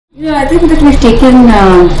Yeah, I think that we've taken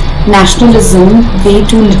nationalism way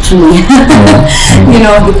too literally.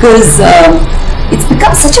 Because it's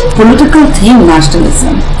become such a political thing,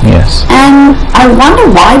 nationalism. Yes. And I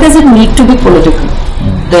wonder, why does it need to be political?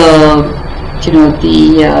 The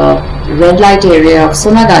red light area of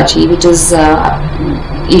Sonagachi, which is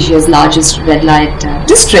Asia's largest red light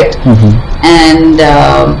district, and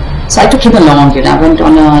so I took him along. I went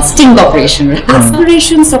on a sting operation.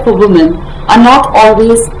 Aspirations of a woman are not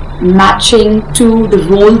always matching to the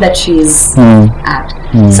role that she is at.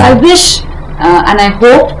 So I wish and I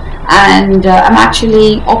hope and I'm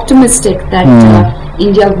actually optimistic that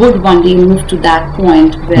India would one day move to that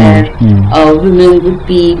point where women would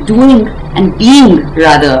be doing and being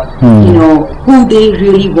rather, who they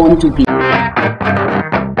really want to be.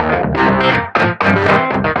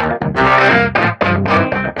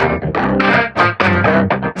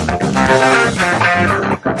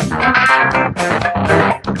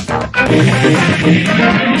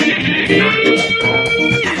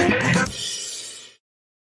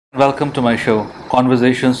 Welcome to my show,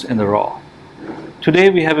 Conversations in the Raw.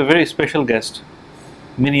 Today we have a very special guest,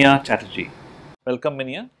 Miniya Chatterji. Welcome,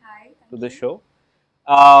 Miniya, to this show.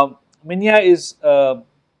 Miniya is an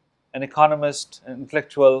economist, an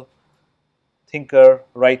intellectual thinker,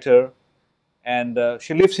 writer, and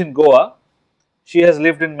she lives in Goa. She has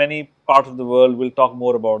lived in many parts of the world. We'll talk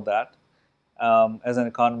more about that. As an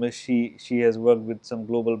economist, she has worked with some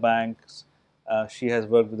global banks. She has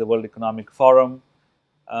worked with the World Economic Forum.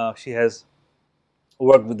 She has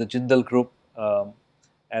worked with the Jindal Group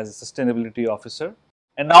as a sustainability officer,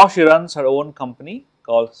 and now she runs her own company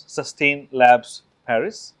called Sustain Labs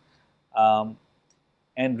Paris.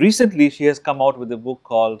 And recently, she has come out with a book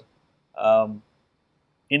called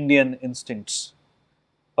Indian Instincts,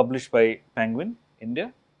 published by Penguin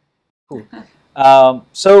India. Cool.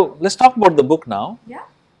 So let's talk about the book now. Yeah.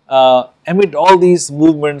 Amid all these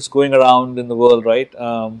movements going around in the world, right?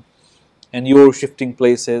 And you're shifting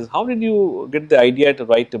places. How did you get the idea to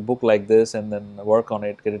write a book like this and then work on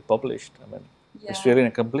it, get it published? I mean, it's really an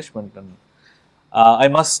accomplishment. And I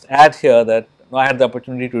must add here that I had the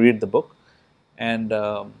opportunity to read the book, and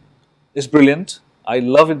it's brilliant. I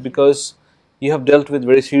love it because you have dealt with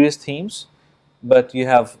very serious themes, but you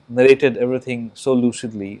have narrated everything so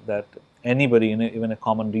lucidly that anybody, even a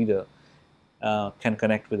common reader, can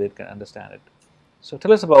connect with it, can understand it. So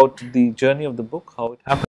tell us about the journey of the book, how it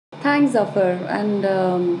happened. Thanks, Zafar. And,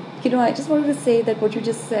 I just wanted to say that what you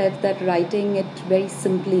just said, that writing it very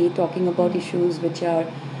simply, talking about issues which are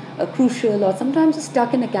crucial or sometimes just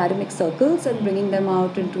stuck in academic circles and bringing them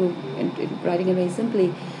out into writing it very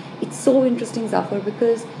simply, it's so interesting, Zafar,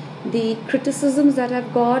 because the criticisms that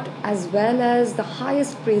I've got as well as the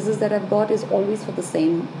highest praises that I've got is always for the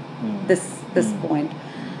same, this point.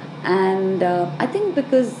 And I think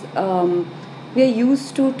because we are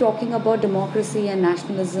used to talking about democracy and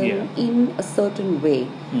nationalism in a certain way.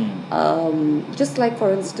 Just like, for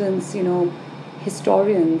instance,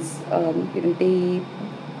 historians, they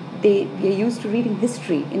are used to reading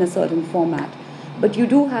history in a certain format. But you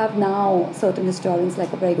do have now certain historians,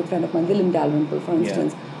 like a very good friend of mine, Willem Dalrymple, for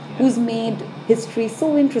instance, who's made history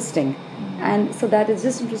so interesting. And so that is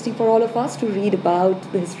just interesting for all of us to read about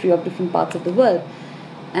the history of different parts of the world.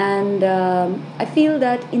 And I feel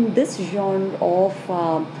that in this genre of,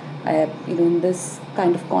 in this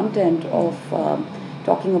kind of content of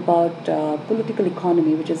talking about political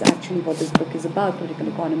economy, which is actually what this book is about, political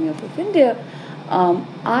economy of India,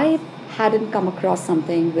 I hadn't come across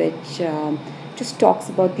something which just talks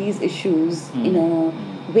about these issues in a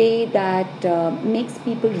way that makes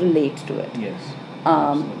people relate to it.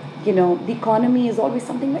 The economy is always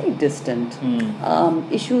something very distant.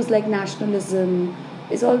 Issues like nationalism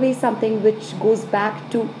is always something which goes back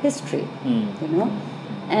to history,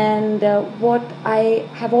 And what I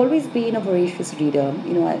have always been a voracious reader.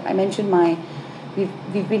 I mentioned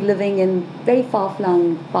we've been living in very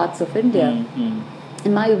far-flung parts of India,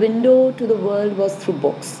 and my window to the world was through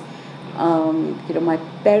books. My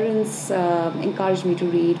parents encouraged me to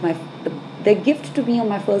read. Their gift to me on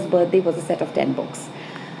my first birthday was a set of 10 books.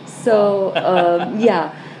 So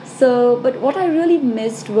but what I really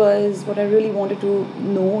missed was, what I really wanted to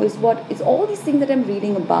know is all these things that I'm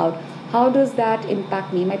reading about. How does that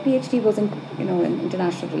impact me? My PhD was in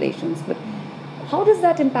international relations, but how does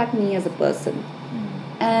that impact me as a person?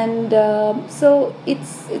 And so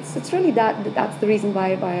it's really that's the reason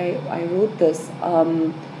why I wrote this.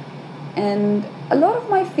 And a lot of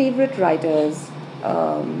my favorite writers,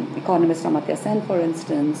 economist Amartya Sen, for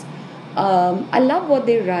instance, I love what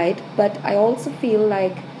they write, but I also feel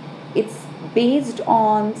like it's based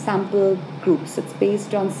on sample groups. It's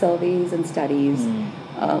based on surveys and studies.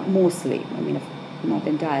 mostly. I mean, not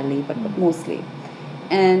entirely, but mostly.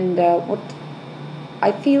 And what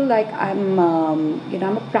I feel like I'm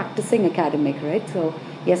a practicing academic, right? So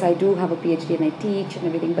yes, I do have a PhD and I teach and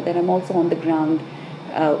everything, but then I'm also on the ground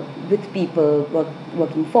with people,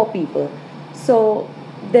 working for people. So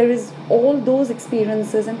there is all those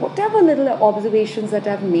experiences and whatever little observations that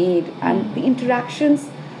I've made and the interactions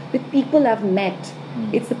with people I've met.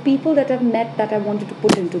 It's the people that I've met that I wanted to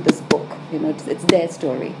put into this book. It's their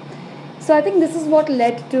story. So I think this is what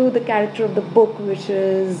led to the character of the book, which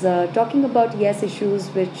is talking about, yes, issues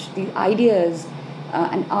which the ideas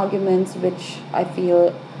and arguments which I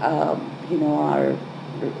feel, are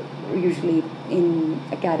usually in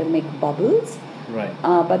academic bubbles. Right.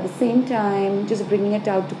 But at the same time, just bringing it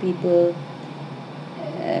out to people,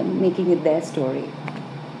 making it their story.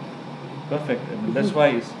 Perfect. I mean, that's why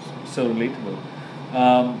it's so relatable.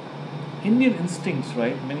 Indian instincts,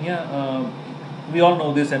 right? Miniya, we all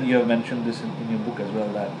know this, and you have mentioned this in your book as well,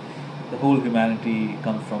 that the whole humanity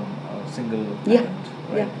comes from a single parent,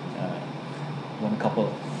 right? One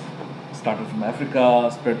couple started from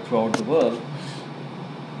Africa, spread throughout the world,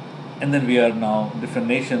 and then we are now different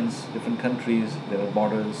nations, different countries. There are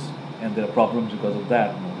borders, and there are problems because of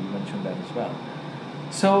that. You mentioned that as well.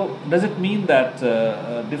 So, does it mean that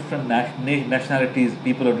different nationalities,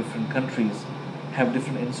 people of different countries, have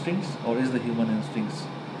different instincts, or is the human instincts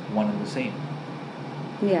one and the same?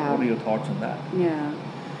 Yeah. What are your thoughts on that? Yeah.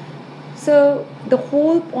 So the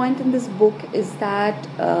whole point in this book is that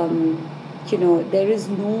there is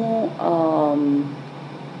no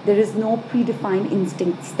predefined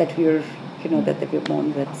instincts that we're that we're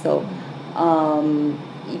born with. So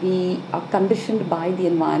we are conditioned by the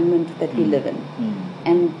environment that we live in,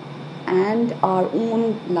 and our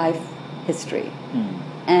own life history.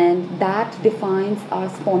 And that defines our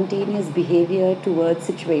spontaneous behavior towards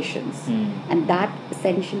situations. And that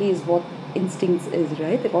essentially is what instincts is,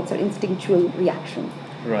 right? What's our instinctual reaction.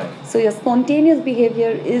 Right. So your spontaneous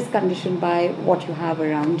behavior is conditioned by what you have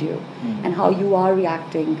around you and how you are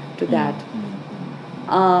reacting to that.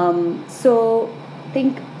 So I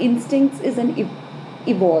think instincts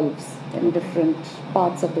evolves in different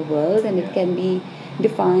parts of the world, and it can be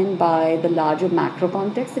defined by the larger macro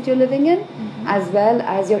context that you're living in, as well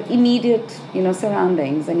as your immediate,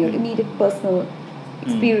 surroundings and your immediate personal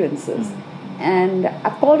experiences. And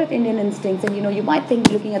I've called it Indian instincts, and you might think,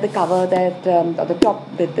 looking at the cover, that or the top,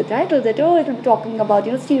 the title, that it will be talking about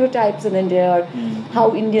stereotypes in India, or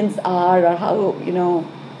how Indians are, or how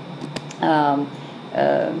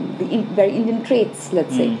very Indian traits,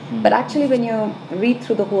 let's say. But actually, when you read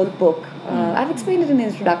through the whole book, I've explained it in the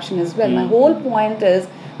introduction as well. My whole point is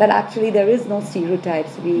that actually there is no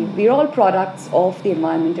stereotypes. We're all products of the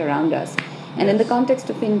environment around us. And in the context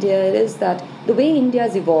of India, it is that the way India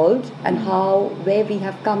has evolved and where we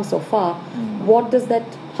have come so far,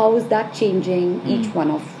 how is that changing each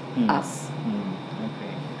one of us?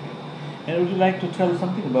 Okay. And would you like to tell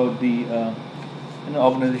something about the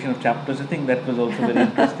organization of chapters? I think that was also very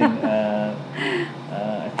interesting.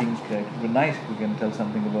 I think it would be nice if you can tell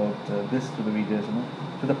something about this to the readers.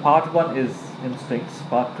 So the part 1 is instincts,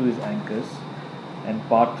 part 2 is anchors, and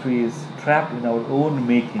part 3 is trapped in our own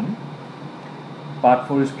making. Part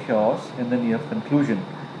 4 is chaos, and then you have conclusion.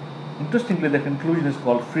 Interestingly, the conclusion is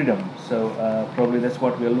called freedom. So probably that's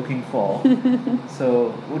what we are looking for.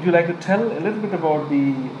 So would you like to tell a little bit about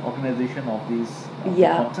the organization of these the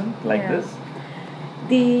content like this?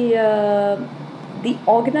 The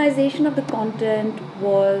organization of the content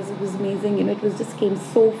was amazing. It was just came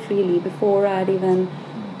so freely. Before I had even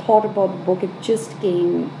thought about the book, it just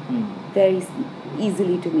came very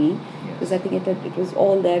easily to me. Because I think it was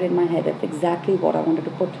all there in my head. That's exactly what I wanted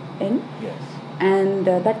to put in. Yes. And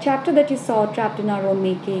that chapter that you saw, Trapped in Our Own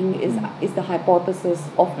Making, is the hypothesis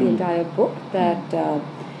of the entire book, that the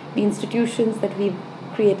institutions that we've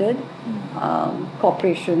created,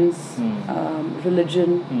 corporations,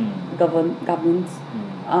 religion, governments,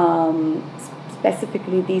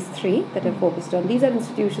 specifically these three that I've focused on, these are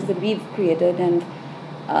institutions that we've created, and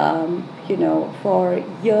for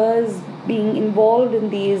years being involved in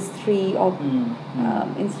these three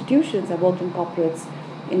institutions. I worked in corporates,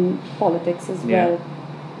 in politics as well.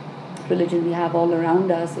 Religion we have all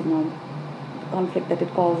around us, the conflict that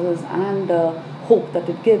it causes and the hope that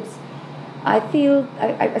it gives. I feel,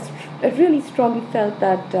 I really strongly felt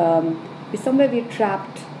that we're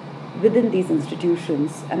trapped within these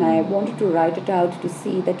institutions, and I wanted to write it out to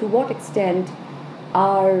see that to what extent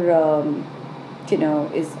our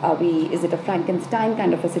is it a Frankenstein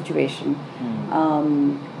kind of a situation?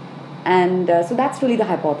 So that's really the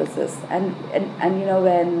hypothesis. And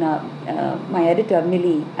when my editor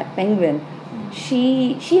Millie at Penguin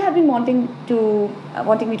she had been wanting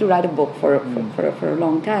me to write a book for a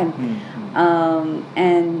long time,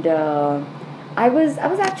 and I was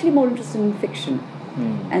actually more interested in fiction.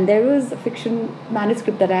 And there was a fiction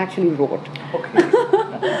manuscript that I actually wrote. Okay.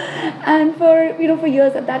 And for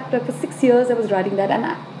years for 6 years I was writing that, and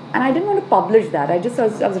I didn't want to publish that. I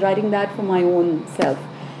was writing that for my own self,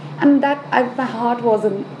 and my heart was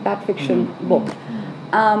in that fiction book.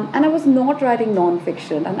 And I was not writing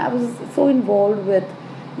non-fiction, and I was so involved with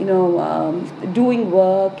doing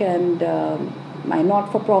work and my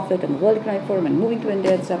not-for-profit and World Economic Forum and moving to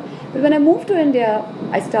India and stuff. But when I moved to India,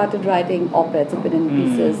 I started writing op-eds, opinion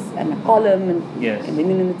pieces, and a column in the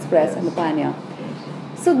Indian Express and the Pioneer.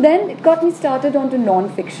 So then it got me started onto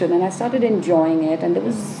non-fiction, and I started enjoying it, and there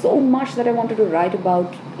was so much that I wanted to write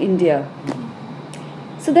about India.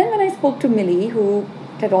 So then when I spoke to Millie, who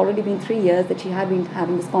it had already been 3 years that she had been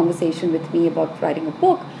having this conversation with me about writing a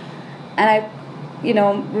book, and I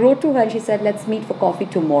wrote to her, and she said, let's meet for coffee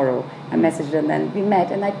tomorrow. I messaged her, and then we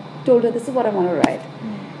met, and I told her, this is what I want to write.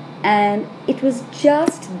 And it was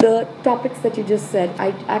just the topics that you just said.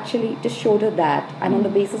 I actually just showed her that, and on the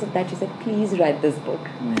basis of that, she said, please write this book.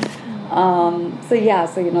 So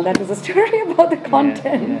that was a story about the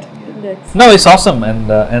content. No, it's awesome,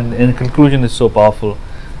 and in conclusion, it's so powerful.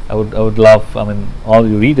 I would love, all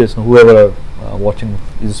your readers, whoever are watching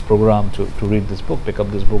this program, to read this book, pick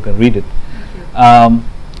up this book and read it.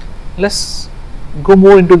 Let's go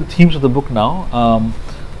more into the themes of the book now.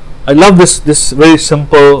 I love this very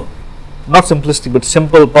simple, not simplistic, but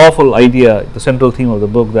simple, powerful idea, the central theme of the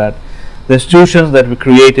book, that the institutions that we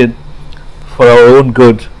created for our own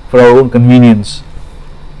good, for our own convenience,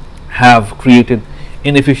 have created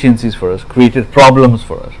inefficiencies for us, created problems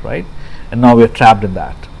for us, right? And now we are trapped in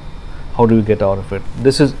that. How do we get out of it?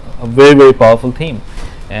 This is a very, very powerful theme.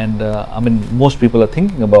 And most people are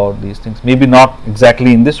thinking about these things, maybe not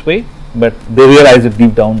exactly in this way, but they realize it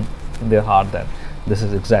deep down in their heart that this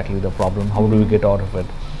is exactly the problem. How do we get out of it?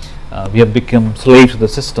 We have become slaves to the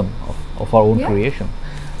system of our own creation.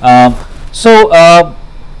 So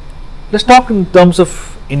let's talk in terms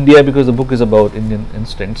of India, because the book is about Indian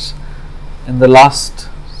instincts. In the last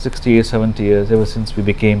 60 years, 70 years, ever since we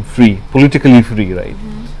became free, politically free, right?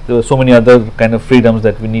 There were so many other kind of freedoms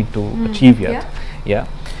that we need to achieve yet.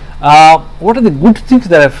 What are the good things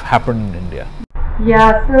that have happened in India?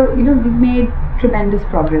 Yeah, so we've made tremendous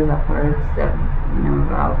progress upwards.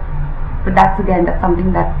 But that's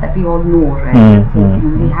something that we all know, right?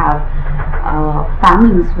 We have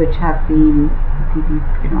famines which have been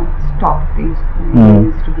stopped. There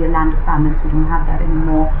used to be a land of famines. We don't have that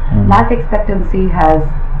anymore. Life expectancy has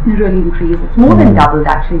really increased. It's more than doubled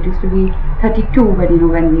actually. It used to be 32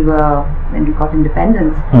 when we got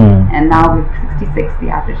independence, and now with 66, the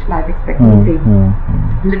average life expectancy.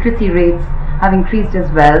 Literacy rates have increased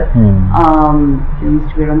as well. It used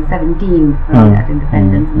to be around 17 at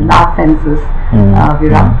independence. In the last census,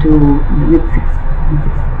 we're up to mid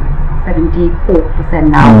 74%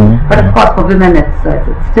 now. But of course, for women, it's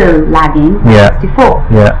still lagging, 64.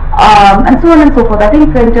 And so on and so forth. I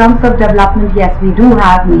think in terms of development, yes, we do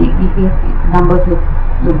have. Numbers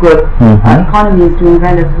look good. Economy is doing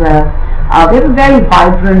well as well. We have a very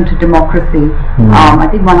vibrant democracy. I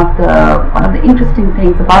think one of the interesting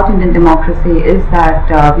things about Indian democracy is that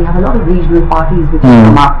we have a lot of regional parties which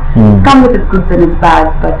come up. Come with its goods and its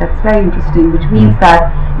bads, but that's very interesting, which means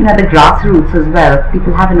that at the grassroots as well,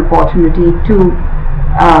 people have an opportunity to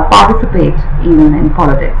participate in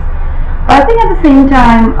politics. But I think at the same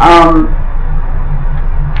time,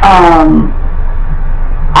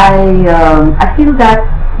 I feel that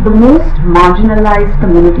the most marginalized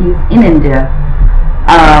communities in India,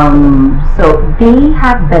 so they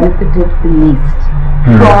have benefited the least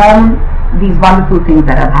from these wonderful things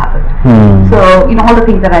that have happened. So all the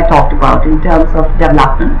things that I talked about in terms of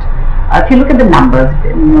development. If you look at the numbers,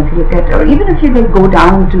 if you look at, or even if you go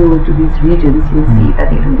down to these regions, you'll see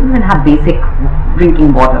that they don't even have basic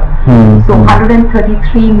drinking water. So 133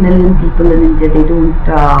 million people in India, they don't,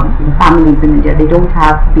 families in India, they don't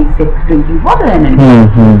have basic drinking water in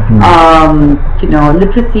India.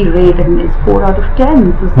 Literacy rate is 4 out of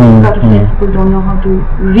 10. So 6 out of 10 people don't know how to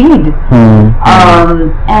read.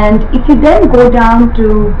 And if you then go down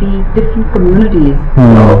to the different communities,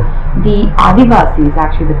 so the Adivasis,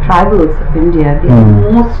 actually the tribals of India, they are the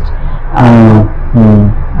most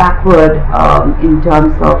backward in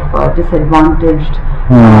terms of disadvantaged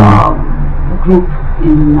group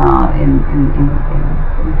in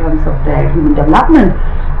terms of their human development.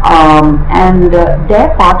 and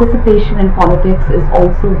their participation in politics is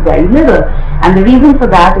also very little. And the reason for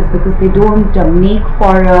that is because they don't make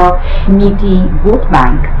for a meaty vote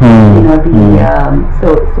bank.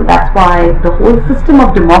 So that's why the whole system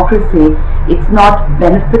of democracy, it's not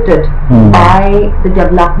benefited by the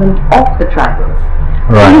development of the tribals.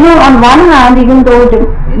 Right. So, on one hand, even though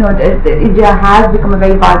India has become a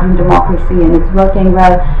very vibrant democracy and it's working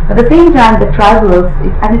well, at the same time, the tribals,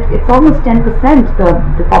 it's almost 10%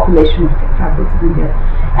 the population of the tribals of India,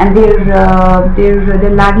 and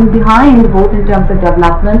they're lagging behind both in terms of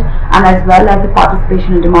development and as well as the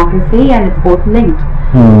participation in democracy, and it's both linked.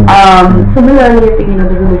 Similarly, I think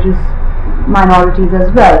the religious minorities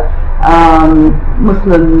as well.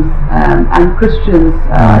 Muslims and Christians,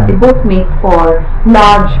 they both make for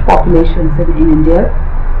large populations in India.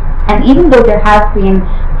 And even though there has been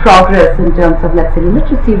progress in terms of, let's say, the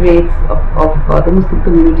literacy rates of the Muslim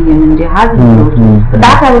community in India has improved, but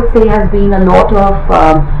that I would say has been a lot of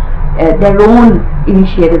their own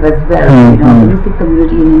initiative as well. The Muslim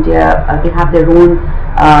community in India, they have their own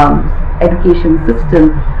education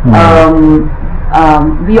system.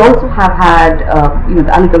 We also have had, the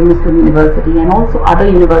Aligarh Muslim University and also other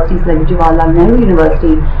universities like Jawaharlal Nehru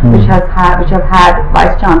University, which have had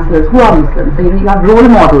vice chancellors who are Muslims. So you have role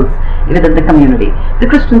models within the community. The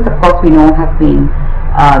Christians, of course, we know have been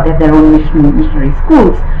they have their own missionary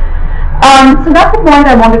schools. So that's the point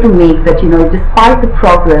I wanted to make. That despite the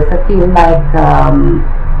progress, I feel like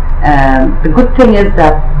the good thing is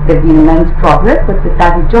that there's been immense progress, but with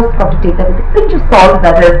that you just got to take that with a pinch of salt.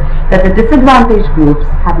 That is, that the disadvantaged groups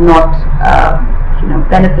have not,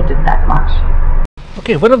 benefited that much.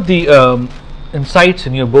 Okay, one of the insights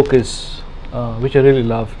in your book is, which I really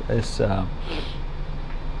loved, is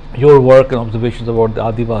your work and observations about the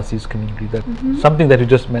Adivasis community. That something that you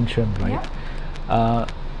just mentioned, right? Yeah.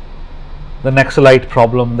 The Naxalite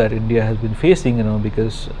problem that India has been facing,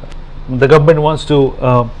 because the government wants to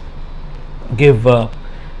give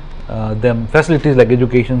them facilities like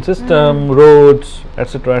education system, roads,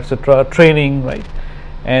 etc., training, right?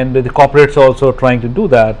 And the corporates are also trying to do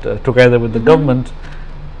that together with the government.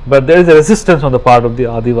 But there is a resistance on the part of the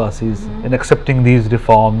Adivasis in accepting these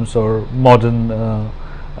reforms or modern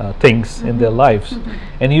things in their lives.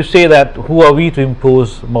 And you say that who are we to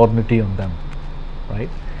impose modernity on them, right?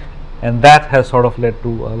 And that has sort of led to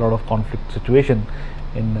a lot of conflict situation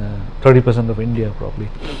in 30% of India probably.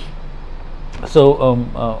 So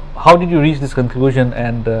how did you reach this conclusion,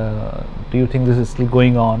 and do you think this is still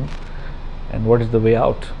going on, and what is the way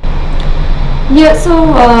out? Yeah,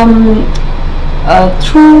 so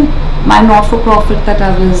through my not-for-profit that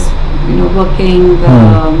I was working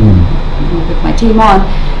with my team on,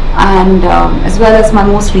 and as well as my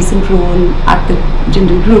most recent role at the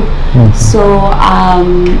Jindal Group. So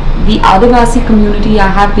the Adivasi community, I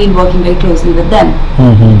have been working very closely with them.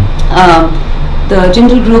 The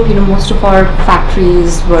Jindal Group, most of our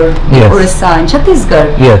factories were in Orissa and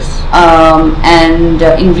Chhattisgarh. Yes. And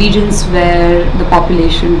in regions where the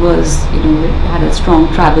population was, had a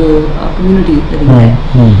strong tribal community living there.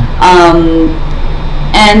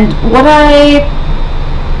 And what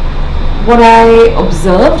I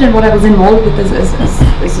observed and what I was involved with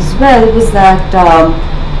as well was that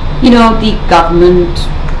the government,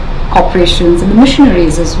 corporations, and the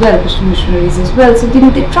missionaries as well, Christian missionaries as well. So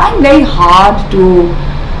they're trying very hard to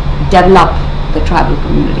develop the tribal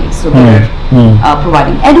community. So they're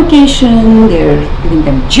providing education, they're giving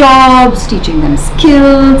them jobs, teaching them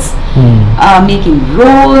skills, making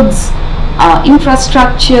roads,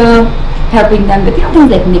 infrastructure, helping them with things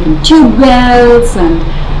like making tube wells and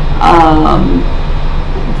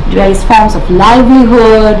various forms of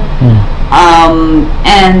livelihood.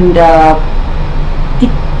 And the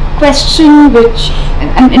question which,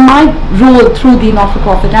 and in my role through the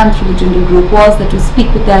not-for-profit and through the Jindal Group, was that to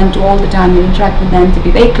speak with them, to all the time to interact with them, to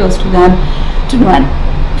be very close to them, to know. And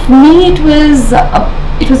for me, it was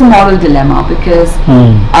a moral dilemma, because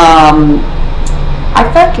I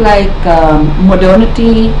felt like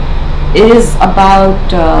modernity is about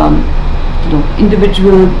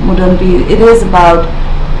individual modernity. It is about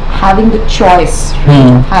having the choice,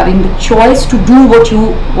 having the choice to do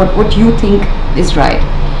what you think is right,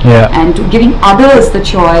 and to giving others the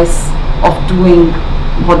choice of doing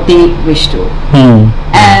what they wish to.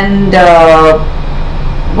 And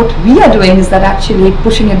what we are doing is that actually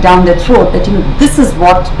pushing it down their throat, that this is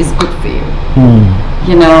what is good for you.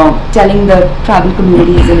 Telling the tribal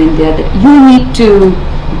communities in India that you need to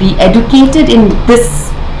be educated in this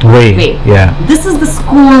way. This is the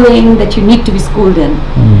schooling that you need to be schooled in.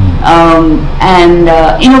 And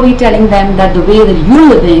in a way telling them that the way that you're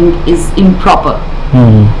living is improper.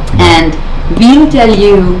 and we'll tell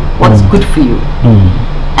you what's good for you.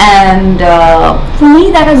 And for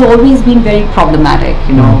me, that has always been very problematic,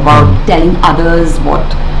 about telling others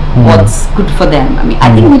what's good for them. I mean,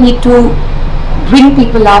 I think we need to bring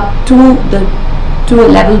people up to a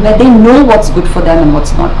level where they know what's good for them and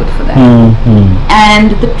what's not good for them.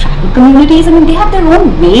 And the tribal communities, I mean, they have their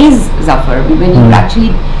own ways, Zafar. I mean, when you're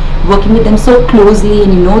actually working with them so closely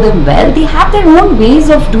and you know them well, they have their own ways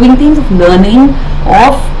of doing things, of learning,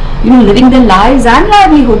 of living their lives and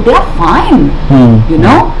livelihood. They are fine,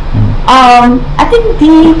 I think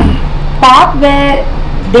the part where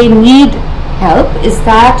they need help is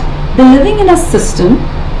that they're living in a system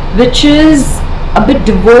which is a bit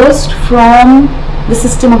divorced from the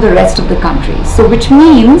system of the rest of the country. So which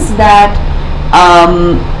means that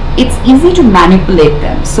it's easy to manipulate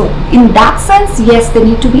them. So in that sense, yes, they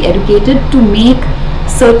need to be educated to make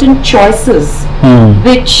certain choices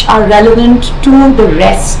which are relevant to the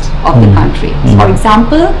rest of the country. For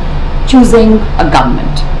example, choosing a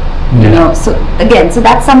government. So again, so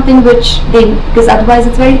that's something which because otherwise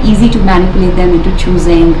it's very easy to manipulate them into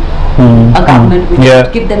choosing a government which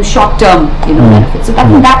would give them short-term, benefits. So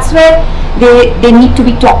that's where they need to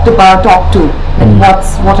be talked to, and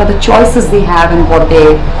what are the choices they have and what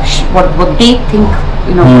they think,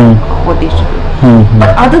 what they should do.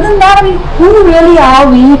 But other than that, I mean, who really are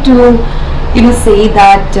we to, say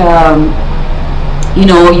that,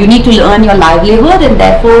 you need to earn your livelihood and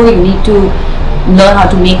therefore you need to learn how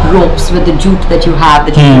to make ropes with the jute that you have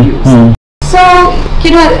that you use. So,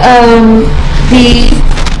 the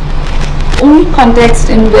only context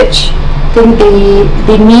in which I think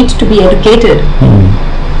they need to be educated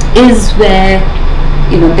is where,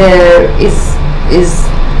 there is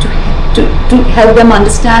to help them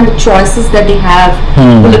understand the choices that they have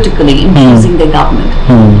politically in choosing their government,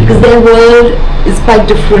 because their world is quite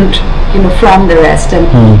different, from the rest, and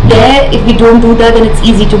there, if we don't do that, then it's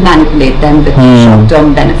easy to manipulate them with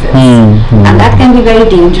short-term benefits, and that can be very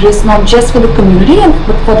dangerous, not just for the community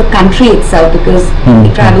but for the country itself, because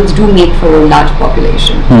the tribals do make for a large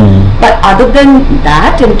population. But other than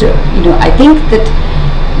that, and I think that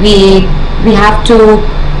we have to.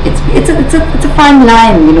 It's a fine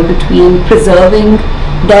line, between preserving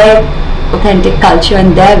their authentic culture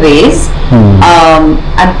and their ways, and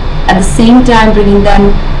at the same time bringing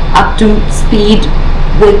them up to speed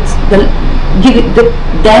with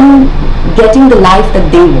them getting the life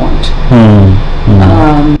that they want.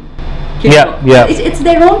 It's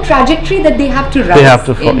their own trajectory that they have to rise. They have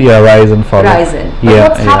to rise and follow. But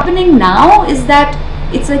what's happening now is that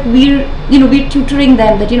it's like we're tutoring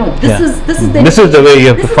them that this is the way you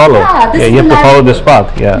have to follow. You have to follow this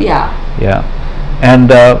path.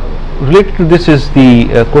 And related to this is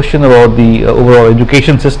the question about the overall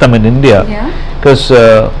education system in India. Because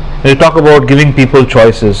when you talk about giving people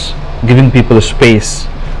choices, giving people a space,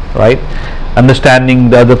 right? Understanding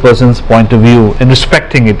the other person's point of view and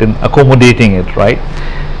respecting it and accommodating it, right?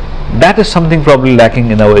 That is something probably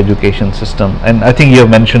lacking in our education system, and I think you have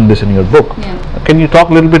mentioned this in your book. Can you talk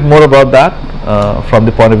a little bit more about that from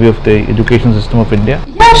the point of view of the education system of India?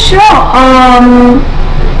 Yeah, sure.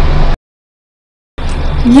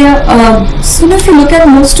 So if you look at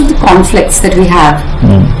most of the conflicts that we have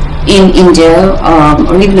in India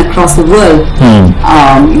or even across the world,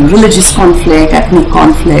 religious conflict, ethnic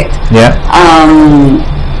conflict,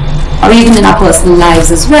 or even in our personal lives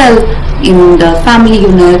as well, in the family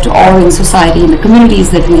unit or in society, in the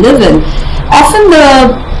communities that we live in, often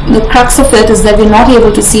the crux of it is that we're not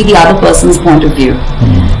able to see the other person's point of view.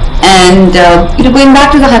 And going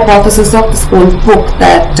back to the hypothesis of this whole book,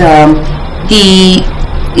 that the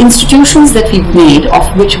institutions that we've made, of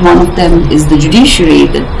which one of them is the judiciary,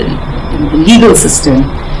 the legal system,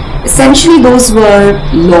 essentially those were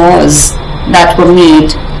laws that were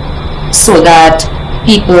made so that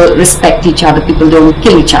people respect each other, people don't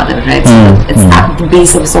kill each other, right? So it's at the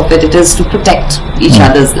basis of it is to protect each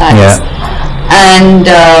other's lives. And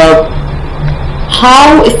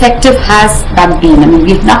how effective has that been? I mean,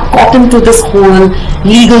 we've now gotten to this whole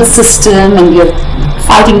legal system and we're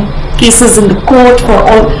fighting cases in the court for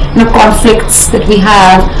all conflicts that we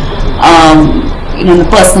have in the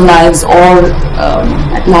personal lives or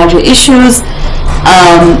at larger issues.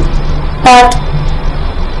 But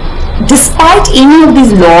despite any of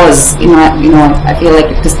these laws, I feel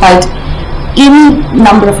like despite any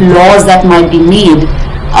number of laws that might be made,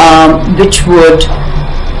 which would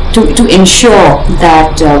to ensure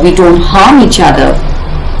that we don't harm each other,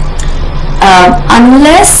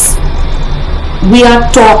 unless we are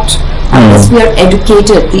taught, unless we are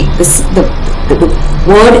educated, the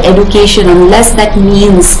word education, unless that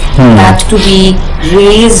means that to be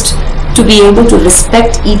raised to be able to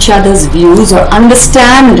respect each other's views or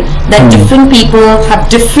understand that different people have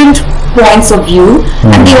different points of view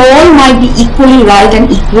and they all might be equally right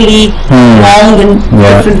and equally wrong in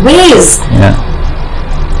different ways.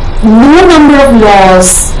 No number of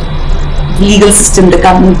laws, legal system, the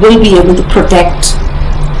government will be able to protect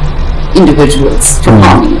individuals from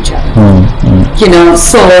harming each other.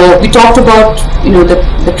 So we talked about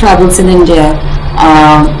the tribals in India,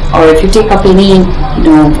 or if you take up any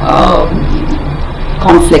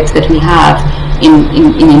conflict that we have in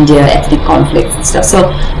India, ethnic conflicts and stuff.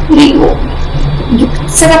 So you can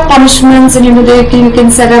set up punishments and you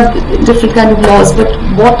can set up different kind of laws, but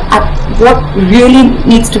what really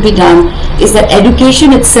needs to be done is that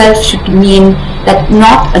education itself should mean that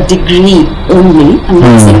not a degree only. I'm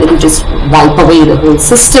not saying that you just wipe away the whole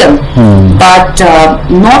system, but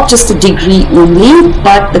not just a degree only,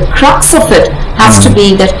 but the crux of it has to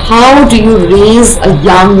be that how do you raise a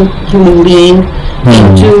young human being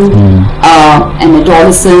into an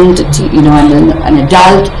adolescent, and an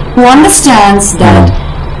adult who understands that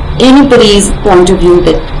anybody's point of view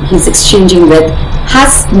that he's exchanging with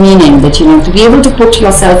has meaning, that to be able to put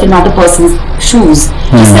yourself in other person's shoes,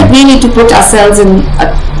 just like we need to put ourselves in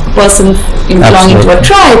a person belonging to a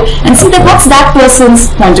tribe and see that what's that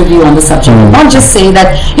person's point of view on the subject, not just say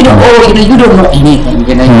that you don't know anything,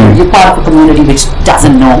 you're part of a community which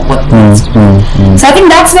doesn't know what it means to do. So I think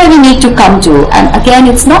that's where we need to come to. And again,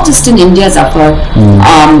 it's not just in India, Zafar.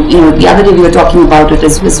 The other day we were talking about it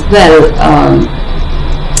as well,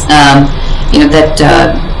 that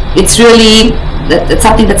it's really that's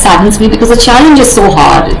something that saddens me, because the challenge is so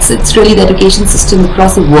hard. It's really the education system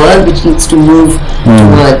across the world which needs to move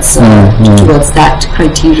towards that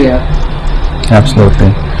criteria.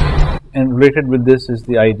 Absolutely. And related with this is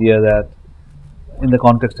the idea that in the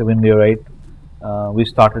context of India, right, we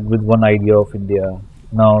started with one idea of India.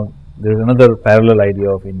 Now there is another parallel idea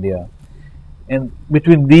of India, and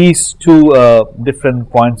between these two different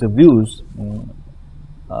points of views,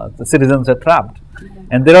 the citizens are trapped.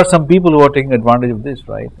 And there are some people who are taking advantage of this,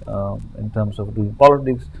 right? In terms of doing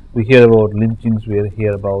politics, we hear about lynchings, we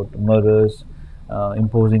hear about murders,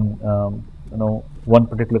 imposing, one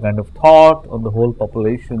particular kind of thought on the whole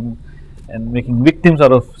population, and making victims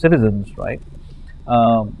out of citizens, right?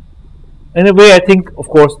 In a way, I think, of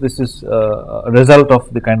course, this is a result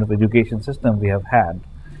of the kind of education system we have had.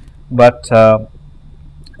 But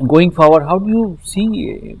going forward, how do you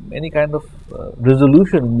see any kind of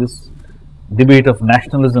resolution in this debate of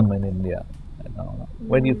nationalism in India?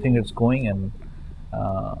 Where do you think it's going? And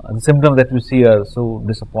the symptoms that we see are so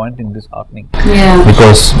disappointing, disheartening. Yeah.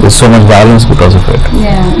 Because there's so much violence because of it.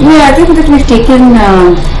 Yeah, I think that we've taken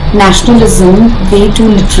nationalism way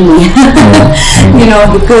too literally.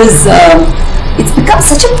 Because it's become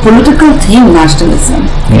such a political thing, nationalism.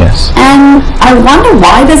 Yes. And I wonder,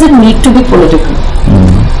 why does it need to be political?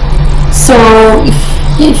 So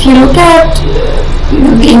if you look at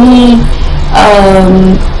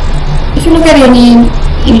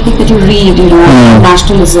anything that you read,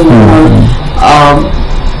 nationalism or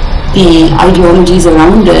the ideologies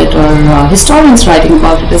around it, or historians writing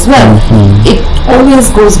about it as well, it always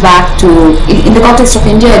goes back to, in the context of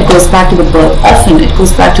India, it goes back to the birth, often it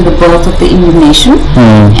goes back to the birth of the Indian nation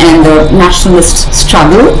and the nationalist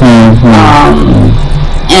struggle,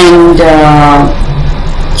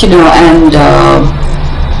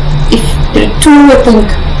 if there are two, I think,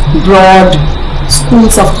 broad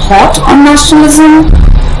schools of thought on nationalism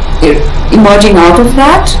emerging out of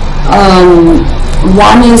that.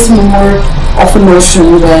 One is more of a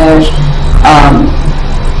notion where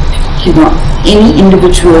any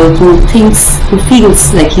individual who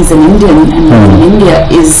feels like he's an Indian and living in India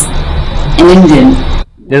is an Indian.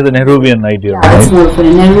 There's a Nehruvian idea, right? It's more of a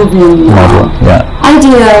Nehruvian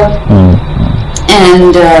idea.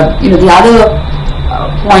 And the other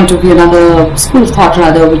point of view, another school of thought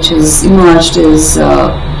rather, which has emerged is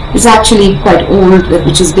actually quite old,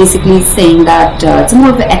 which is basically saying that it's more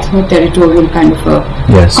of an ethno-territorial kind of a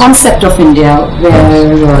concept of India,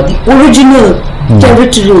 where the original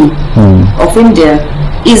territory of India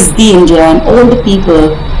is the India, and all the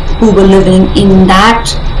people who were living in that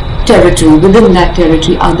territory, within that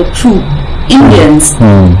territory, are the true Indians,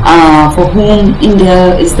 for whom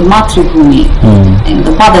India is the Matribhumi,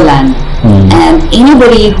 the motherland. And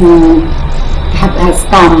anybody who has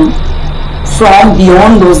come from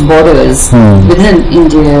beyond those borders within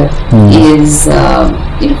India is,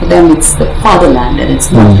 for them it's the fatherland, and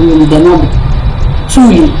it's not really, they're not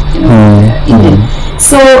truly, Indian.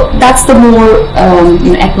 So that's the more,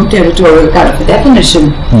 ethno-territorial kind of a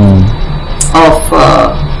definition of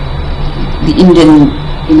the Indian,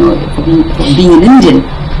 for being an Indian.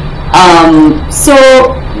 So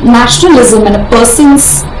nationalism and a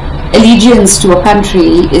person's allegiance to a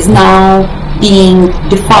country is now being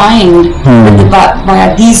defined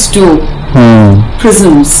via these two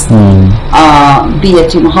prisms. Be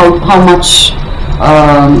it how much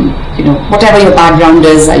whatever your background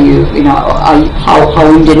is, are you how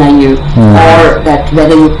Indian are you, or that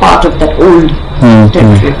whether you're part of that old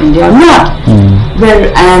territory of India or not.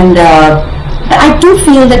 I do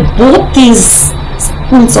feel that both these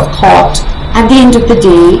schools of thought at the end of the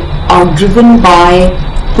day are driven by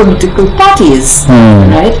political parties,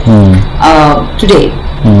 right? Today,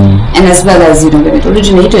 and as well as when it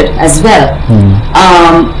originated as well.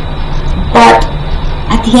 But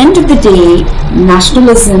at the end of the day,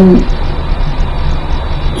 nationalism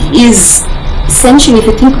is essentially, if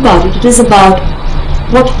you think about it, it is about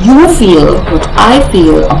what you feel, what I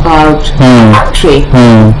feel about country.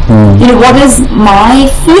 What is my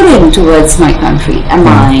feeling towards my country? Am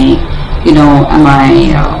I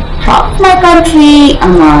proud of my country?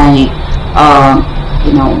 Am I,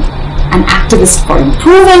 an activist for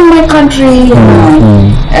improving my country?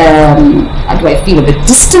 Do I feel a bit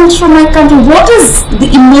distant from my country? What is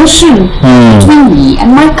the emotion between me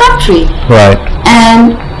and my country? Right.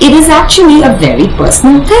 And it is actually a very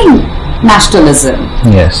personal thing, nationalism.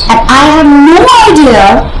 Yes. And I have no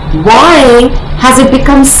idea why has it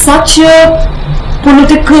become such a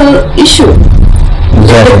political issue.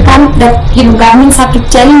 Exactly. That governments have to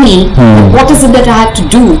tell me what is it that I have to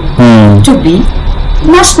do to be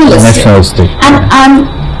nationalistic. And I'm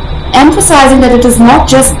emphasizing that it is not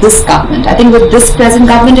just this government. I think with this present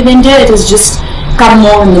government in India, it has just come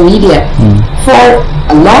more in the media. For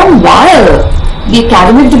a long while, the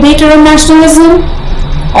academic debate around nationalism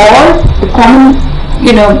or the common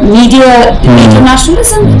media debate on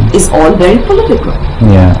nationalism is all very political.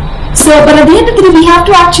 Yeah. So, but at the end of the day, we have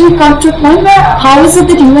to actually come to a point where how is it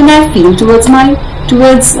that you and I feel towards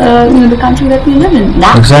the country that we live in?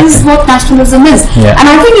 That is what nationalism is. Yeah. And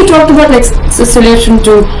I think you talked about like a solution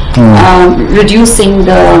to reducing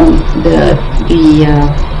the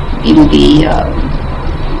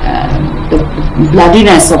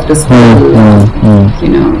bloodiness of this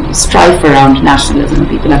whole strife around nationalism.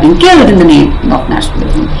 People have been killed in the name of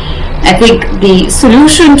nationalism. I think the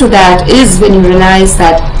solution to that is when you realize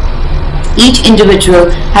that each individual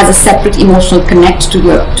has a separate emotional connect to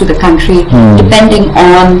the country, depending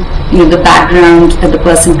on the background that the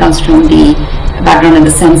person comes from, the background in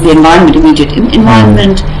the sense the environment, immediate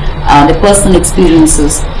environment, the personal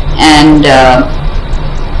experiences, and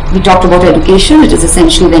we talked about education, which is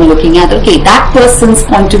essentially then looking at, okay, that person's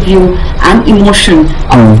point of view and emotion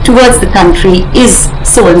towards the country is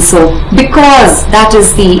so and so because that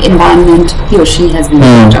is the environment he or she has been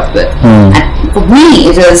brought up with. And for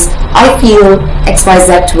me, it is, I feel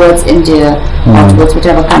XYZ towards India or towards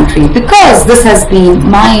whatever country because this has been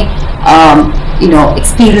my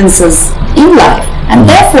experiences in life. And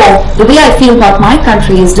therefore, the way I feel about my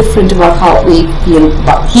country is different about how he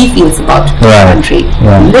feels about the country.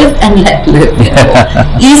 Live and let live.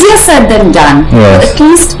 Easier said than done. But at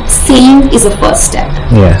least saying is a first step.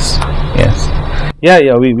 Yes.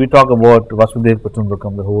 Yeah. We talk about Vasudev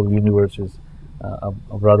Kutumbakam, the whole universe is a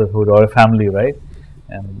brotherhood or a family, right?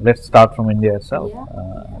 And let's start from India itself.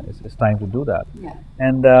 It's time to do that. Yeah.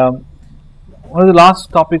 And one of the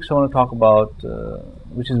last topics I want to talk about,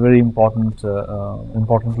 which is very important,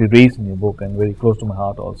 importantly raised in your book and very close to my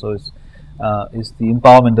heart also, is the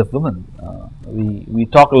empowerment of women. We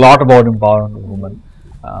talk a lot about empowerment of women,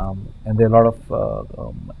 and there are a lot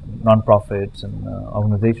of non-profits and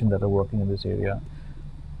organizations that are working in this area.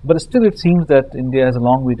 But still, it seems that India has a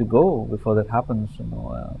long way to go before that happens.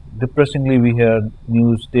 Depressingly, we hear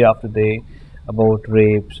news day after day about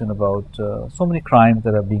rapes and about so many crimes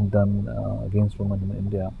that are being done against women in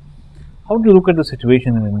India. How do you look at the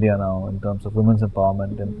situation in India now in terms of women's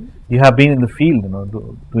empowerment? And you have been in the field,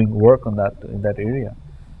 doing work on that in that area.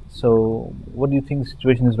 So, what do you think the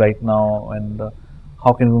situation is right now, and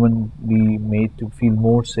how can women be made to feel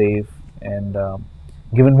more safe and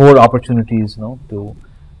given more opportunities, to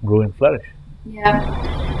grow and flourish? Yeah,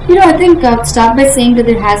 I think I'll start by saying that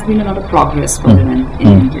there has been a lot of progress for women in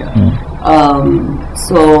India.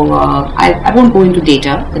 So I won't go into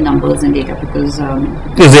data, the numbers and data, because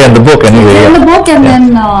it's there in the book anyway. It's in the book, and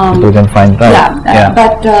then people can find that.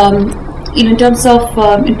 But in terms of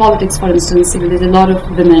in politics, for instance, there's a lot of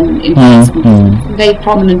women in very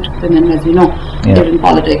prominent women, as we know, they're in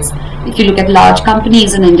politics. If you look at large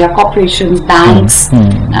companies in India, corporations, banks,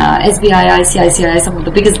 SBI, ICICI, some of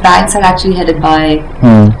the biggest banks are actually have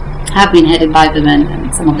been headed by women,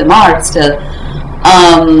 and some of them are still.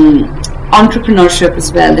 Entrepreneurship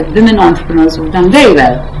as well, the women entrepreneurs who have done very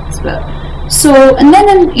well, as well. So, and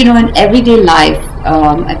then in everyday life,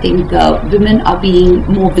 I think women are being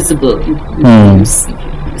more visible. You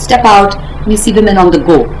step out, you see women on the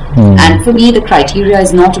go. And for me, the criteria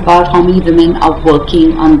is not about how many women are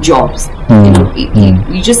working on jobs.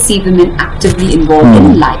 You just see women actively involved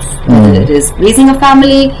in life, whether it is raising a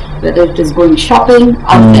family, whether it is going shopping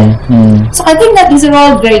out there. So I think that these are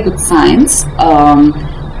all very good signs.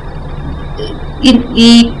 In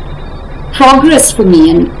the progress for me,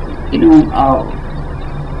 and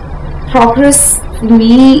progress for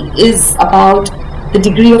me is about the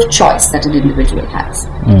degree of choice that an individual has.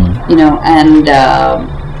 And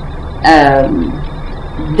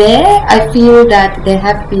there I feel that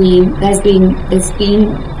there's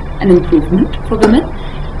been an improvement for women,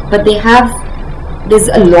 but there's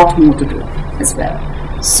a lot more to do as well.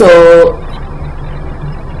 So,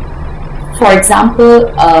 for example,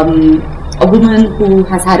 a woman who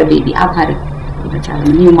has had a baby, I've had a child,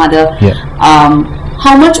 I'm a new mother.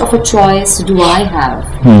 How much of a choice do I have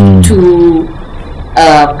to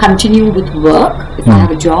continue with work if I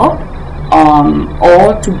have a job,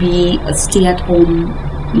 or to be a stay-at-home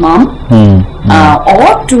mom,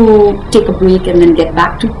 or to take a break and then get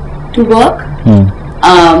back to work?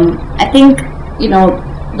 I think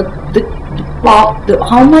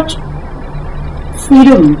how much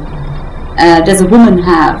freedom does a woman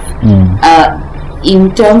have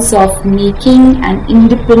in terms of making an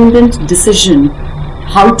independent decision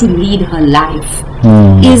how to lead her life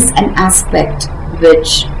is an aspect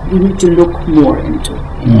which we need to look more into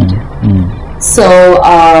in India. So,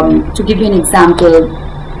 to give you an example,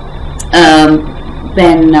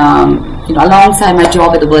 when alongside my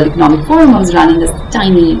job at the World Economic Forum, I was running this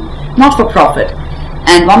tiny not-for-profit,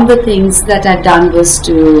 and one of the things that I'd done was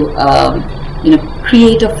to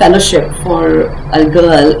create a fellowship for a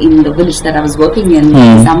girl in the village that I was working in,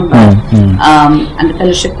 Islamabad, and the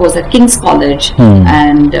fellowship was at King's College,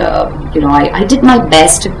 and I did my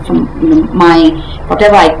best from my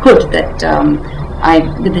whatever I could, that I,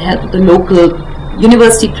 with the help of the local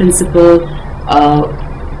university principal,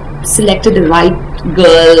 selected the right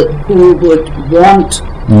girl who would want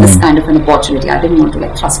this kind of an opportunity. I didn't want to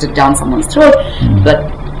thrust it down someone's throat,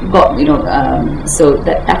 but so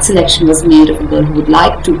that selection was made of a girl who would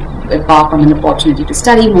like to embark on an opportunity to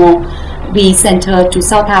study more. We sent her to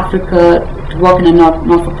South Africa to work in a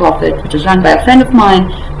not-for-profit, which was run by a friend of mine,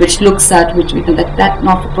 which looks at that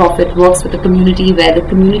not-for-profit works with the community, where the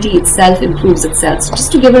community itself improves itself. So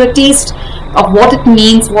just to give her a taste of what it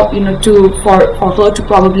means, for her to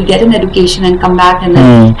probably get an education and come back and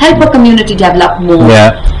then help her community develop more.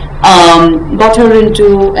 Got her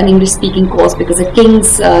into an English-speaking course, because at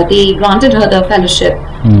King's they granted her the fellowship,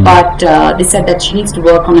 but they said that she needs to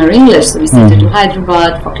work on her English, so we sent her to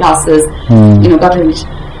Hyderabad for classes. Got her English.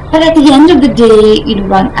 But at the end of the day,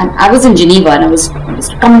 and I was in Geneva, and I was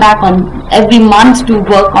to come back on every month to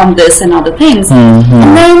work on this and other things.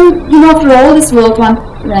 And then, after all this work, when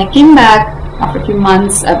I came back after a few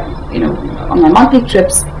months, on my monthly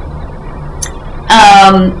trips,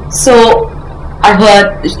 so I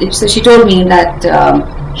heard, so she told me that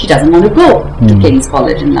she doesn't want to go to King's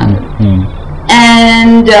College in London.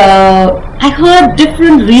 And I heard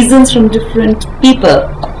different reasons from different people.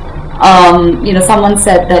 Someone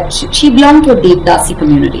said that she belonged to a Devdasi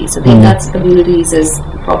community. So Devdasi communities, as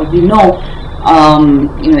you probably know,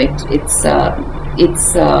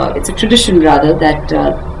 it's a tradition rather that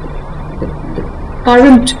the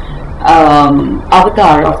current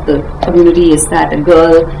avatar of the community is that a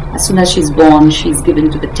girl, as soon as she's born, she's given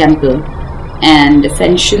to the temple, and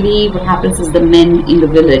essentially what happens is the men in the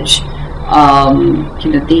village,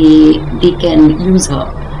 they can use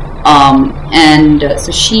her.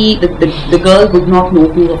 So the girl would not know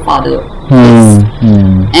who her father is.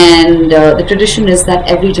 And the tradition is that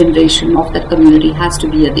every generation of that community has to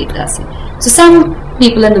be a Devdasi. So some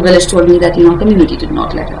people in the village told me that community did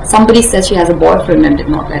not let her. Somebody said she has a boyfriend and did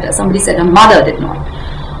not let her. Somebody said her mother did not.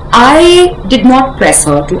 I did not press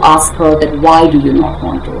her to ask her that why do you not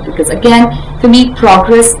want to, because again, for me,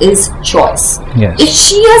 progress is choice. If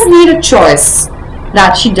she has made a choice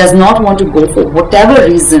that she does not want to go for whatever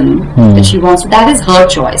reason that she wants to, that is her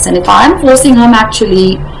choice. And if I'm forcing her, I'm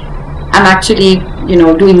actually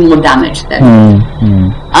doing more damage than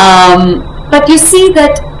but you see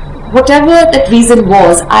that whatever that reason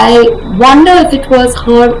was, I wonder if it was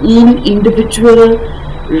her own individual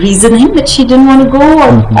reasoning that she didn't want to go,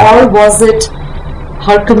 or was it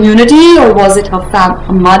her community, or was it her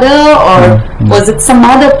mother, or was it some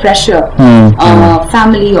other pressure,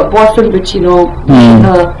 family or boyfriend, which made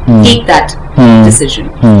her take that decision.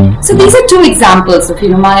 So these are two examples of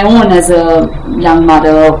my own as a young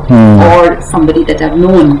mother, or somebody that I've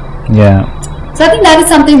known Yeah. So I think that is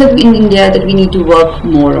something that in India that we need to work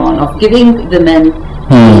more on, of giving women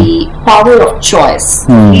the power of choice,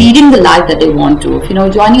 leading the life that they want to.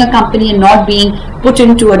 Joining a company and not being put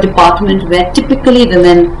into a department where typically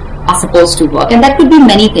women are supposed to work, and that could be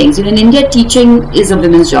many things. In India, teaching is a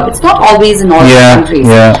women's job. It's not always in all countries.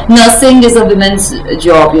 Nursing is a women's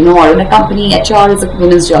job, or in a company, HR is a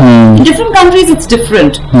women's job. In different countries, it's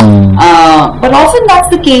different. But often that's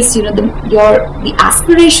the case. The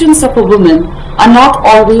aspirations of a woman are not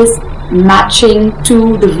always matching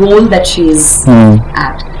to the role that she is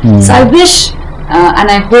at. So I wish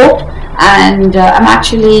and I hope and I'm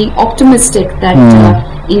actually optimistic that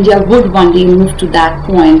India would one day move to that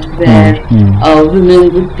point where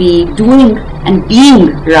women would be doing and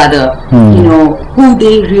being rather who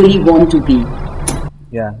they really want to be.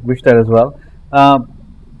 Yeah, wish that as well.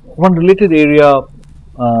 One related area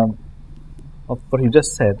of what you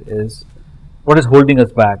just said is what is holding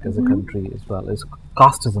us back as a country as well is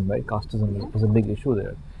casteism, right? Casteism is a big issue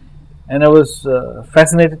there. And I was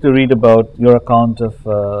fascinated to read about your account of,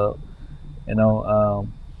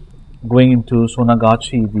 going into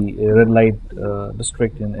Sonagachi, the red light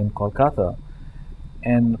district in Kolkata.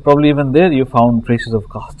 And probably even there you found traces of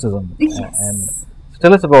casteism. Yes. And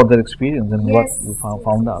tell us about that experience and what you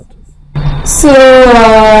found out. So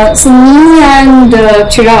me and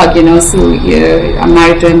Chirag, I'm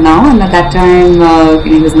married to him now, and at that time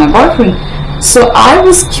he was my boyfriend. So I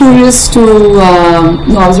was curious to,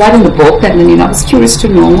 I was writing the book, and then I was curious to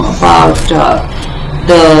know about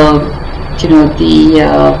the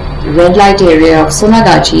red light area of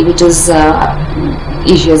Sonagachi, which is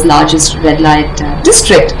Asia's largest red light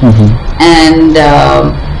district, and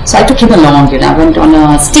so I took him along. I went on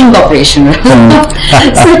a sting operation. So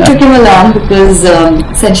I took him along because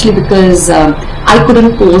essentially because I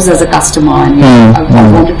couldn't pose as a customer, and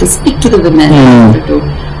I wanted to speak to the women. I wanted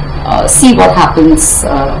to see what happens,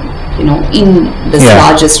 in this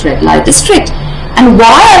largest red light district. And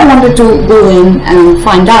why I wanted to go in and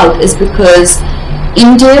find out is because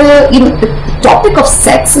India, the topic of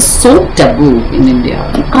sex is so taboo in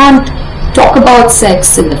India. You can't talk about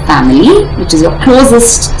sex in the family, which is your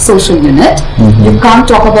closest social unit. You can't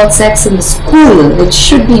talk about sex in the school, which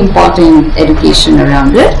should be imparting education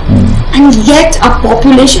around it. And yet our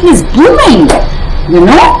population is booming,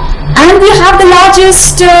 and we have the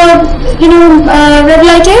largest, red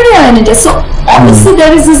light area in India. So obviously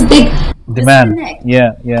there is this big demand. Disconnect.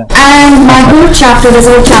 Yeah. And my whole chapter is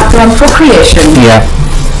a chapter on procreation. Yeah.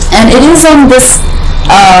 And it is on this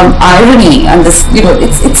irony and this,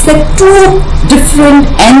 it's like two different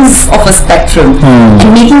ends of a spectrum,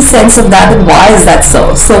 and making sense of that, and why is that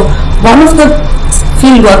so? So one of the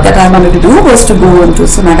field work that I wanted to do was to go into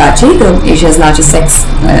Sonagachi, Asia's largest sex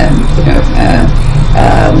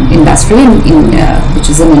industry which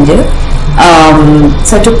is in India.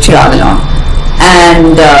 So I took Chirag along,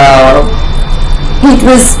 and it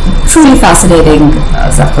was truly fascinating,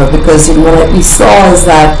 Zafar, because what we saw is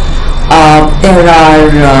that there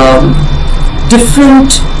are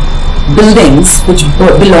different buildings which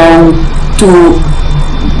belong to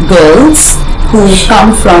girls who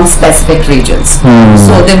come from specific regions.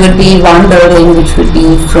 So there would be one building which would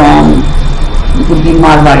be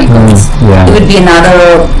Marwari girls. There would be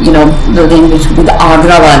another, building which would be the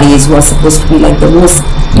Agrawalis, who are supposed to be like the most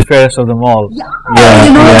the fairest of them all. You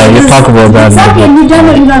talk about that. Exactly, and we've done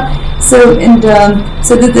so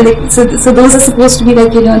those are supposed to be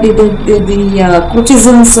like the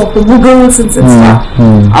courtesans of the Mughals and stuff.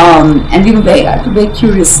 And we were very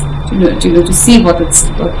curious to see what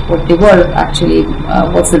they were actually,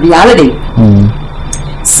 what's the reality.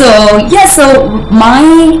 So my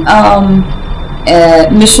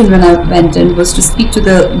mission when I went in was to speak to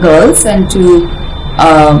the girls and to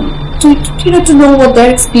know what their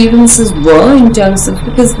experiences were in terms of,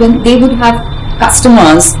 because when they would have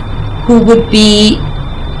customers who would be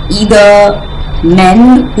either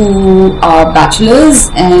men who are bachelors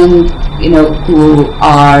and who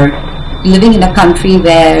are living in a country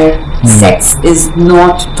where sex is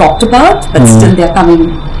not talked about, but still they're coming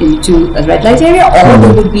into a red light area, or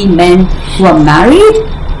there would be men who are married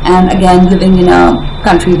and again living in a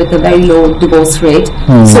country with a very low divorce rate.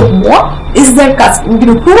 So what is their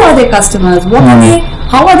who are their customers? What are they?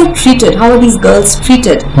 How are they treated? How are these girls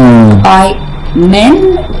treated by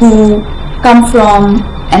men who come from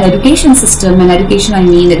an education system? And education, I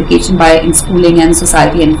mean education in schooling and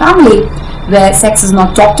society and family, where sex is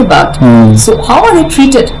not talked about. So how are they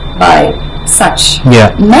treated by such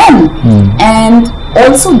men? And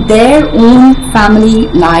also their own family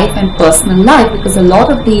life and personal life, because a lot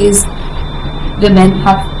of these women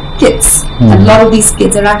have kids. And a lot of these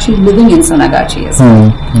kids are actually living in Sonagachi as well.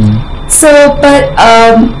 So, but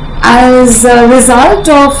as a result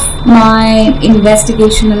of my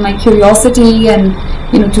investigation and my curiosity and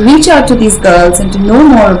to reach out to these girls and to know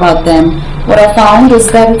more about them, what I found is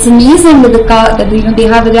that it's amazing that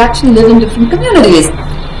they actually live in different communities.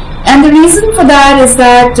 And the reason for that is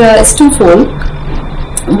that it's twofold.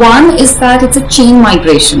 One is that it's a chain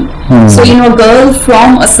migration. So a girl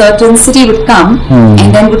from a certain city would come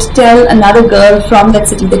and then would tell another girl from that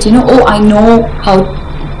city that I know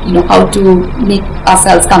how to make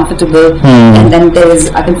ourselves comfortable, and then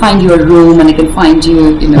I can find you a room, and I can find you,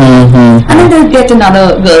 and then they'll get another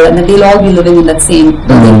girl, and then they'll all be living in that same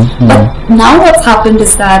building. But now what's happened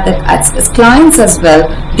is that as clients as well,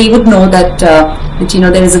 they would know that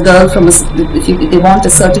there is a girl from if they want a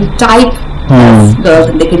certain type of girl,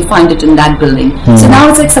 then they can find it in that building. So now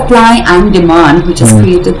it's like supply and demand, which has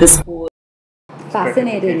created this whole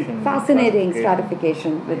fascinating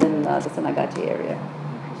stratification within the Sonagachi area.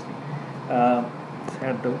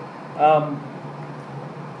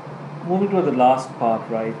 Moving to the last part,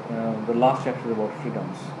 right? The last chapter is about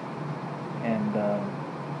freedoms, and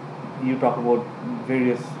you talk about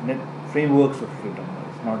various frameworks of freedom.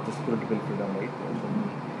 It's not just political freedom, right? There's so many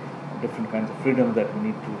different kinds of freedom that we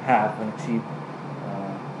need to have and achieve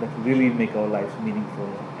that really make our lives meaningful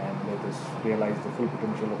and let us realize the full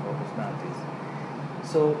potential of our personalities.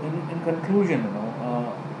 So, in conclusion,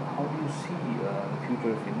 how do you see the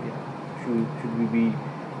future of India? Should we be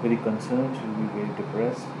very concerned? Should we be very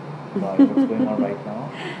depressed by what's going on right now?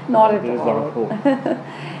 Not at all. There is a lot of hope.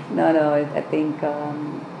 No. I think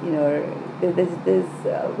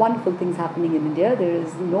there's wonderful things happening in India. There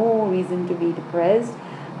is no reason to be depressed.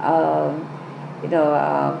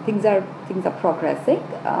 Things are progressing.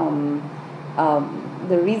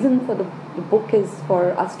 The reason for the book is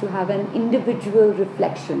for us to have an individual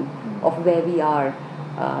reflection of where we are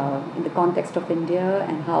in the context of India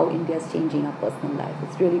and how India is changing our personal life.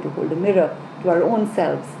 It's really to hold a mirror to our own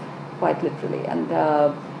selves, quite literally. And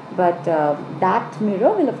but that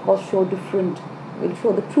mirror will of course show the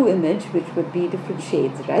true image, which would be different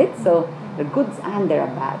shades, right? So there are goods and there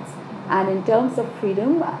are bads. And in terms of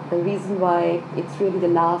freedom, the reason why it's really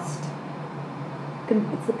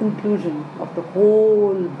it's the conclusion of the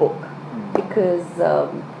whole book, because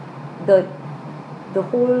the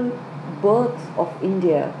whole birth of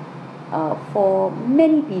India, for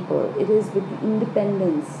many people, it is with the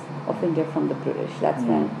independence of India from the British. That's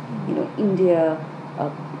when India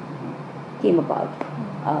came about.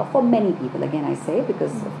 For many people, again I say,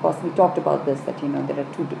 because of course we talked about this, that there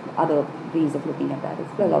are two other ways of looking at that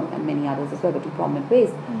as well, and many others as well, but two prominent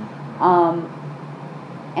ways.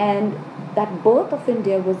 And that birth of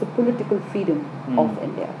India was the political freedom of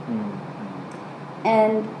India.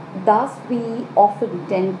 And thus we often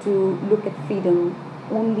tend to look at freedom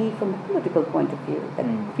only from a political point of view, that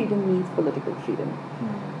freedom means political freedom.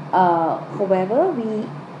 However, we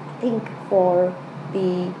think for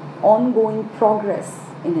the ongoing progress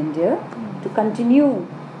in India to continue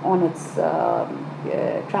on its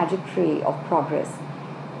trajectory of progress,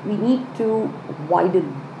 we need to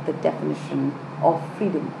widen the definition of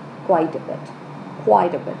freedom quite a bit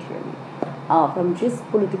really. From just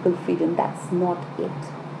political freedom, that's not it.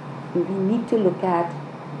 We need to look at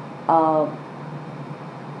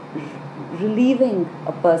relieving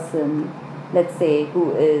a person, let's say,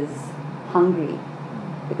 who is hungry,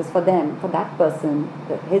 because for that person,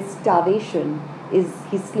 his starvation is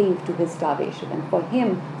his slave to his starvation, and for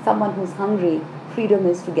him, someone who's hungry, freedom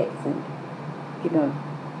is to get food.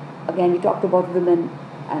 Again, we talked about women,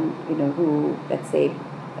 and who, let's say,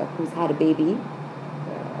 who's had a baby.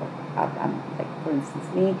 I'm like, for instance,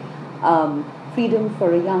 me. Freedom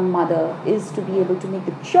for a young mother is to be able to make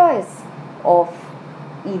the choice of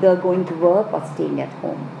either going to work or staying at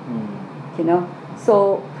home.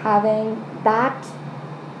 So having that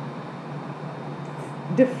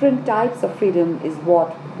different types of freedom is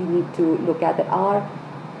what we need to look at. That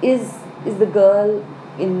is the girl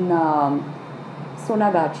in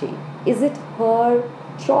Sonagachi, is it her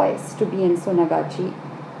choice to be in Sonagachi,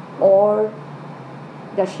 or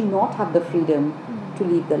does she not have the freedom to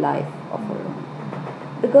live the life of her own?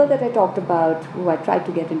 The girl that I talked about, who I tried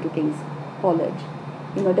to get into King's College,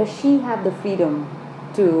 does she have the freedom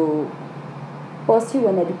to pursue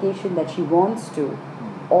an education that she wants to,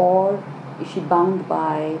 or is she bound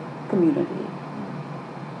by community?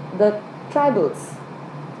 The tribals,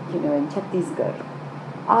 in Chhattisgarh,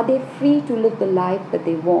 are they free to live the life that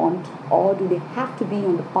they want, or do they have to be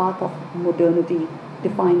on the path of modernity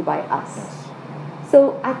defined by us? Yes.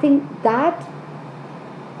 So I think that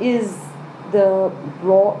is the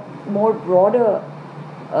more broader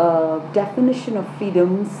definition of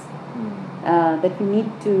freedoms that we need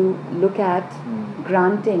to look at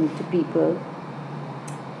granting to people,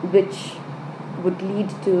 which would lead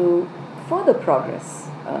to further progress,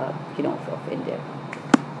 of India.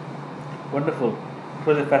 Wonderful. It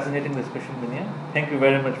was a fascinating discussion, Miniya. Thank you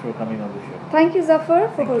very much for coming on the show. Thank you, Zafar,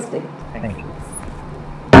 for hosting. Thank you.